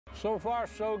So far,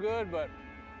 so good, but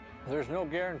there's no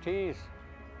guarantees.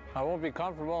 I won't be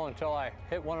comfortable until I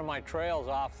hit one of my trails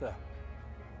off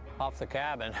the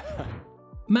cabin.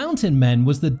 Mountain Men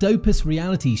was the dopest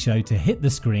reality show to hit the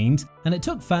screens, and it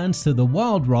took fans to the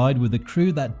wild ride with a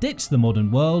crew that ditched the modern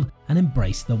world and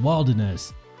embraced the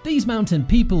wilderness. These mountain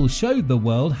people showed the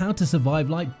world how to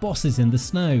survive like bosses in the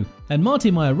snow, and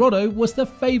Marty Meierotto was the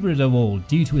favourite of all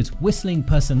due to his whistling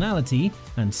personality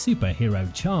and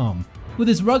superhero charm. With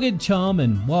his rugged charm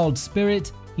and wild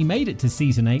spirit, he made it to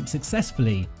season 8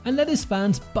 successfully and let his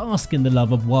fans bask in the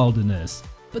love of wilderness.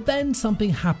 But then something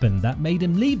happened that made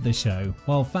him leave the show,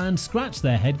 while fans scratched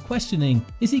their head questioning,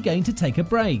 is he going to take a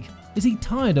break? Is he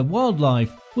tired of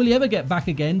wildlife? Will he ever get back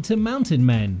again to Mountain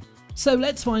Men? So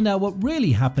let's find out what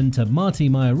really happened to Marty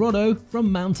Meierotto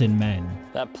from Mountain Men.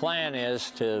 That plan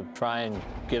is to try and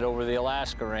get over the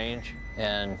Alaska range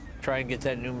and try and get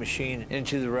that new machine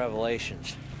into the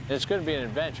Revelations. It's going to be an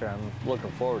adventure. I'm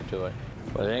looking forward to it.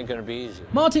 But it ain't gonna be easy.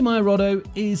 Marty Meierotto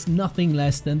is nothing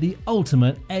less than the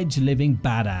ultimate edge-living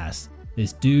badass.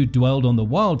 This dude dwelled on the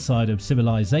wild side of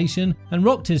civilization and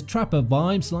rocked his trapper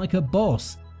vibes like a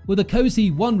boss. With a cozy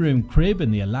one-room crib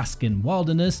in the Alaskan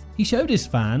wilderness, he showed his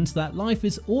fans that life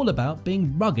is all about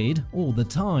being rugged all the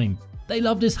time. They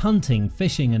loved his hunting,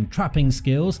 fishing and trapping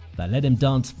skills that let him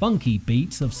dance funky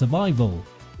beats of survival.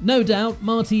 No doubt,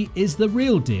 Marty is the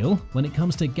real deal when it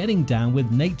comes to getting down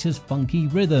with nature's funky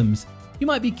rhythms. You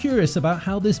might be curious about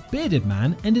how this bearded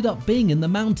man ended up being in the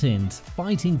mountains,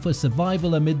 fighting for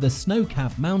survival amid the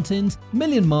snow-capped mountains, a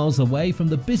million miles away from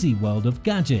the busy world of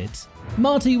gadgets.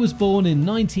 Marty was born in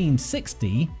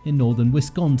 1960 in northern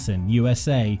Wisconsin,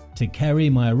 USA, to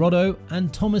Kerry Meierotto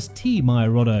and Thomas T.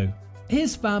 Meierotto.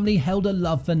 His family held a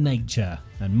love for nature,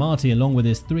 and Marty, along with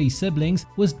his 3 siblings,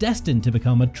 was destined to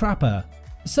become a trapper.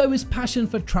 So his passion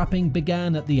for trapping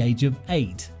began at the age of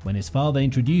 8, when his father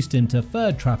introduced him to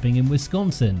fur trapping in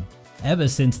Wisconsin. Ever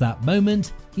since that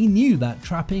moment, he knew that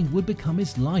trapping would become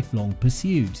his lifelong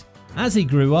pursuit. As he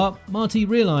grew up, Marty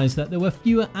realized that there were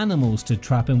fewer animals to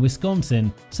trap in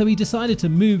Wisconsin, so he decided to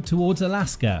move towards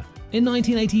Alaska in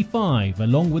 1985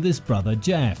 along with his brother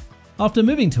Jeff. After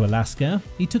moving to Alaska,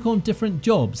 he took on different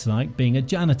jobs like being a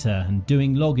janitor and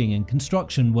doing logging and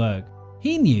construction work.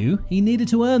 He knew he needed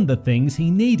to earn the things he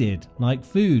needed, like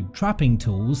food, trapping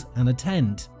tools, and a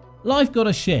tent. Life got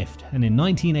a shift, and in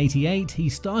 1988 he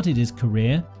started his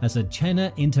career as a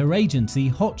Chena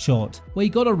interagency hotshot, where he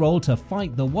got a role to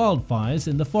fight the wildfires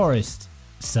in the forest.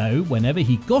 So whenever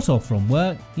he got off from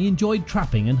work, he enjoyed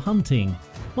trapping and hunting.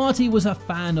 Marty was a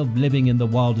fan of living in the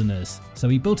wilderness, so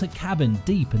he built a cabin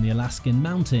deep in the Alaskan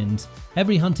mountains.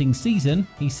 Every hunting season,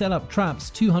 he set up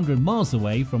traps 200 miles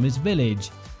away from his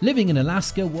village. Living in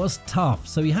Alaska was tough,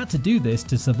 so he had to do this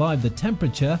to survive the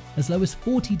temperature as low as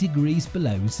 40 degrees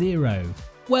below zero.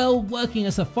 Well, working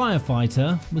as a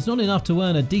firefighter was not enough to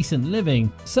earn a decent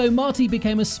living, so Marty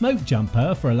became a smoke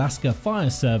jumper for Alaska Fire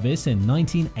Service in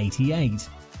 1988.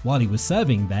 While he was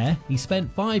serving there, he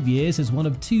spent 5 years as one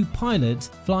of 2 pilots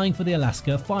flying for the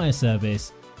Alaska Fire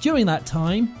Service. During that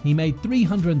time, he made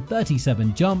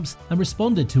 337 jumps and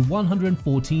responded to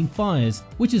 114 fires,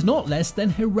 which is not less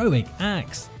than heroic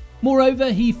acts.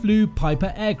 Moreover, he flew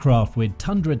Piper aircraft with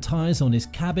Tundra tires on his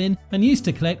cabin and used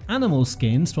to collect animal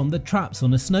skins from the traps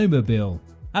on a snowmobile.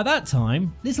 At that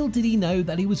time, little did he know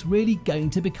that he was really going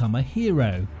to become a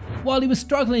hero. While he was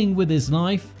struggling with his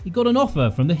life, he got an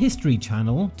offer from the History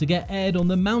Channel to get aired on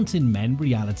the Mountain Men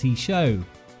reality show.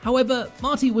 However,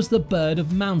 Marty was the bird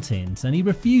of mountains and he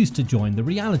refused to join the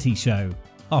reality show.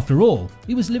 After all,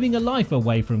 he was living a life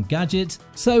away from gadgets,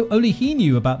 so only he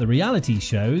knew about the reality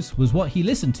shows was what he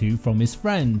listened to from his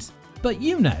friends. But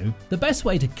you know, the best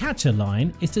way to catch a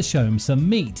lion is to show him some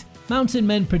meat. Mountain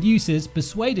Men producers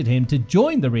persuaded him to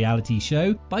join the reality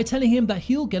show by telling him that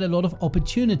he'll get a lot of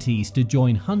opportunities to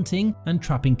join hunting and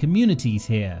trapping communities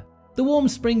here. The Warm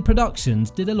Spring Productions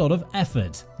did a lot of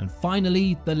effort, and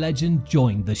finally the legend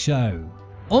joined the show.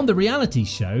 On the reality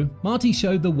show, Marty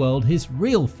showed the world his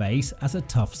real face as a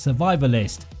tough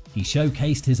survivalist. He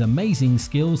showcased his amazing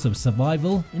skills of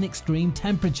survival in extreme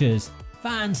temperatures.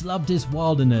 Fans loved his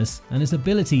wilderness and his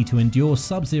ability to endure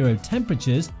sub-zero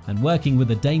temperatures and working with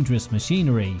the dangerous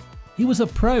machinery. He was a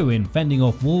pro in fending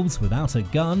off wolves without a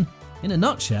gun. In a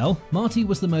nutshell, Marty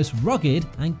was the most rugged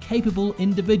and capable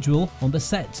individual on the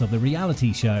sets of the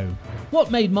reality show.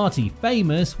 What made Marty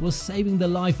famous was saving the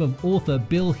life of author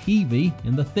Bill Heavey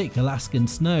in the thick Alaskan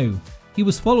snow. He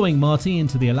was following Marty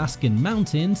into the Alaskan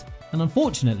mountains, and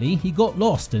unfortunately he got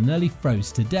lost and nearly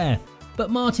froze to death.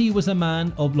 But Marty was a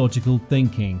man of logical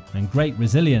thinking and great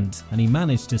resilience, and he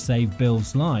managed to save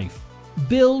Bill's life.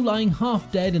 Bill, lying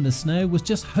half dead in the snow, was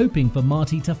just hoping for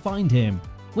Marty to find him.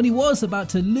 When he was about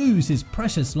to lose his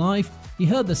precious life, he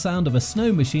heard the sound of a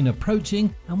snow machine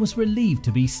approaching and was relieved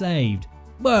to be saved.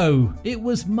 Whoa, it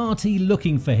was Marty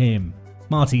looking for him.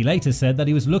 Marty later said that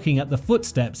he was looking at the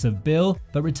footsteps of Bill,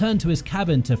 but returned to his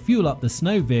cabin to fuel up the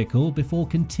snow vehicle before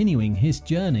continuing his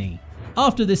journey.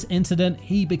 After this incident,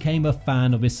 he became a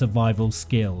fan of his survival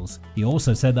skills. He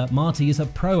also said that Marty is a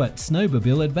pro at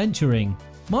snowmobile adventuring.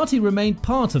 Marty remained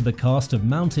part of the cast of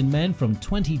Mountain Men from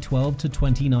 2012 to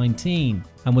 2019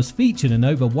 and was featured in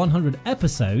over 100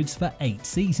 episodes for 8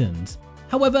 seasons.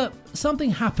 However, something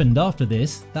happened after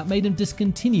this that made him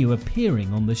discontinue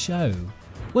appearing on the show.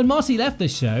 When Marty left the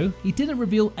show, he didn't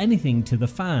reveal anything to the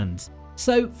fans.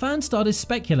 So fans started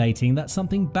speculating that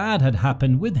something bad had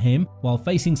happened with him while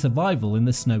facing survival in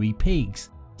the snowy peaks.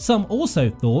 Some also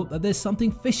thought that there's something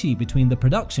fishy between the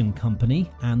production company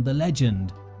and the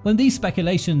legend. When these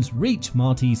speculations reached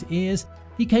Marty's ears,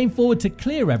 he came forward to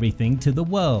clear everything to the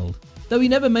world. Though he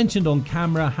never mentioned on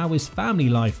camera how his family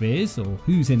life is or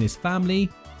who's in his family,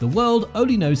 the world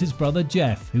only knows his brother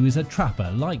Jeff, who is a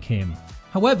trapper like him.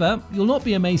 However, you'll not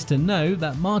be amazed to know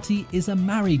that Marty is a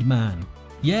married man.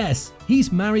 Yes,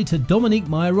 he's married to Marty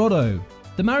Meierotto.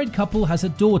 The married couple has a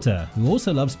daughter who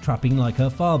also loves trapping like her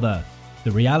father.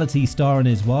 The reality star and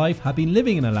his wife have been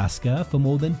living in Alaska for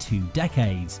more than 2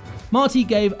 decades. Marty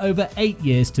gave over 8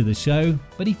 years to the show,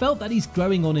 but he felt that he's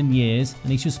growing on in years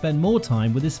and he should spend more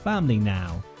time with his family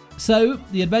now. So,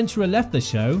 the adventurer left the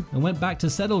show and went back to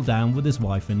settle down with his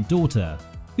wife and daughter.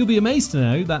 You'll be amazed to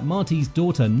know that Marty's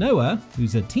daughter Noah,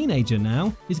 who's a teenager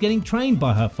now, is getting trained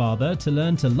by her father to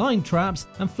learn to line traps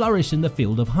and flourish in the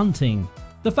field of hunting.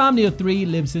 The family of 3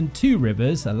 lives in 2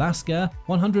 Rivers, Alaska,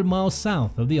 100 miles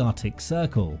south of the Arctic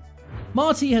Circle.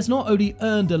 Marty has not only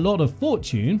earned a lot of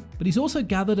fortune, but he's also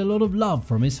gathered a lot of love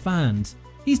from his fans.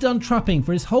 He's done trapping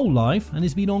for his whole life and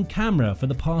has been on camera for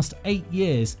the past 8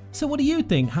 years. So what do you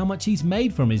think how much he's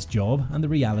made from his job and the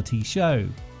reality show?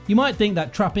 You might think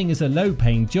that trapping is a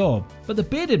low-paying job, but the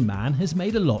bearded man has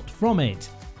made a lot from it.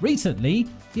 Recently,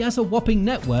 he has a whopping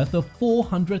net worth of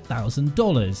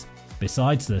 $400,000.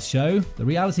 Besides the show, the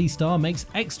reality star makes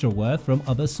extra worth from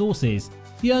other sources.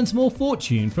 He earns more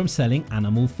fortune from selling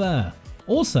animal fur.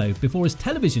 Also, before his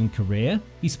television career,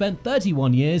 he spent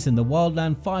 31 years in the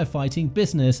wildland firefighting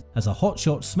business as a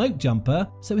hotshot smoke jumper,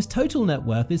 so his total net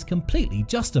worth is completely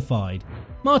justified.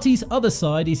 Marty's other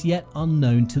side is yet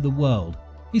unknown to the world.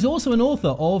 He's also an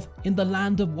author of In the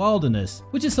Land of Wilderness,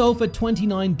 which is sold for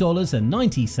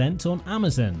 $29.90 on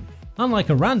Amazon. Unlike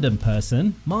a random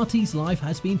person, Marty's life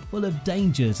has been full of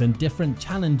dangers and different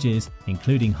challenges,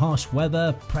 including harsh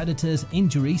weather, predators,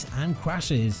 injuries and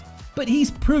crashes. But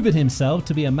he's proven himself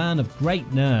to be a man of great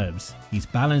nerves. He's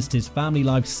balanced his family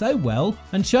life so well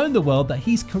and shown the world that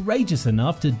he's courageous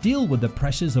enough to deal with the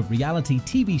pressures of reality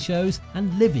TV shows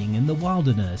and living in the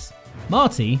wilderness.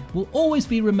 Marty will always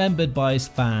be remembered by his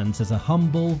fans as a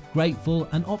humble, grateful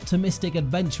and optimistic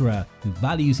adventurer who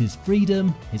values his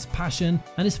freedom, his passion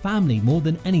and his family more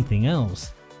than anything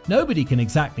else. Nobody can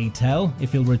exactly tell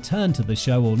if he'll return to the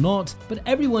show or not, but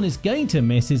everyone is going to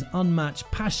miss his unmatched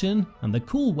passion and the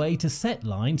cool way to set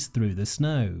lines through the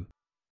snow.